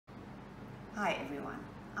Hi everyone,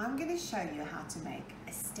 I'm going to show you how to make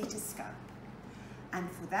a stethoscope, and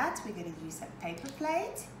for that we're going to use a paper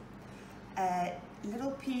plate, a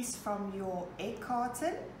little piece from your egg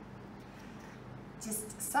carton,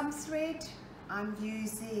 just some thread. I'm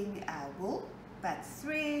using wool, but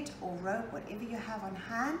thread or rope, whatever you have on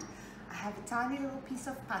hand. I have a tiny little piece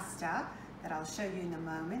of pasta that I'll show you in a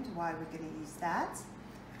moment why we're going to use that.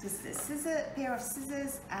 Just a pair of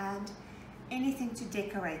scissors and anything to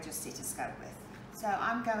decorate your stethoscope with. So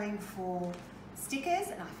I'm going for stickers,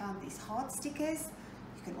 and I found these hard stickers.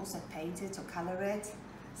 You can also paint it or color it.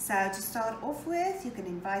 So to start off with, you can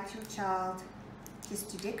invite your child just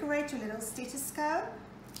to decorate your little stethoscope.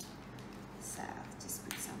 So just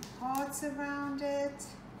put some hearts around it,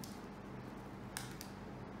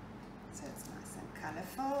 so it's nice and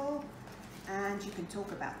colorful. And you can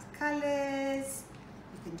talk about the colors.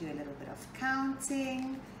 You can do a little bit of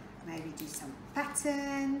counting, maybe do some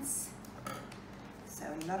patterns. So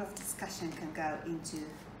a lot of discussion can go into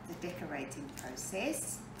the decorating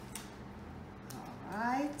process. All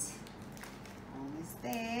right, almost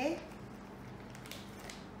there.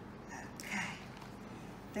 Okay,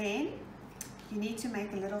 then you need to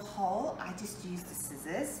make a little hole. I just use the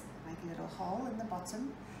scissors, make a little hole in the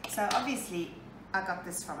bottom. So obviously I got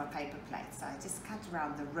this from a paper plate, so I just cut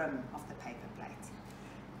around the rim of the paper plate.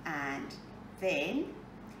 And then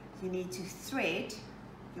you need to thread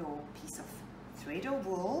your piece of thread or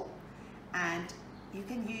wool, and you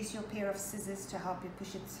can use your pair of scissors to help you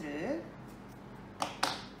push it through. There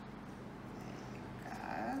you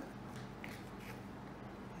go.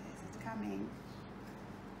 There's it coming.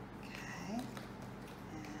 Okay,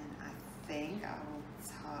 and I think I will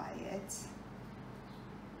tie it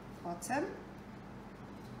bottom.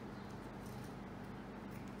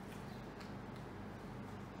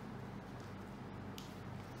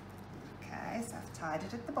 So I've tied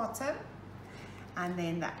it at the bottom, and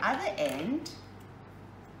then the other end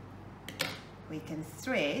we can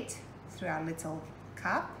thread through our little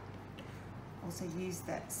cup. Also use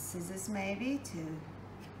the scissors maybe to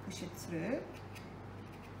push it through.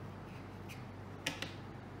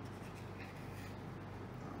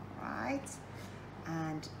 All right,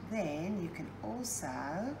 and then you can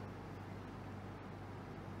also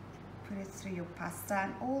put it through your pasta,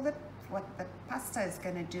 and what the pasta is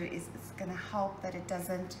going to do is it's going to help that it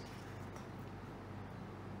doesn't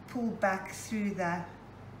pull back through the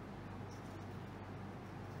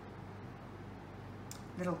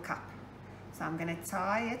little cup. So I'm going to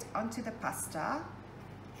tie it onto the pasta,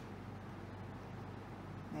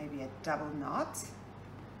 maybe a double knot.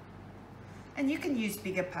 And you can use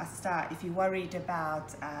bigger pasta if you're worried about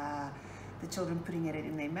the children putting it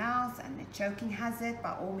in their mouth and the choking hazard.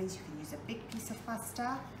 By all means, you can use a big piece of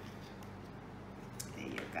pasta. There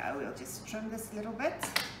you go, we'll just trim this little bit.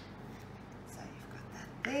 So you've got that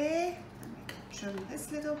there, and we can trim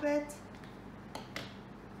this little bit.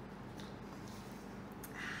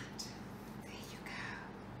 And there you go.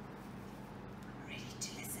 I'm ready to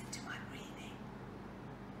listen to my breathing.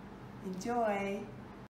 Enjoy.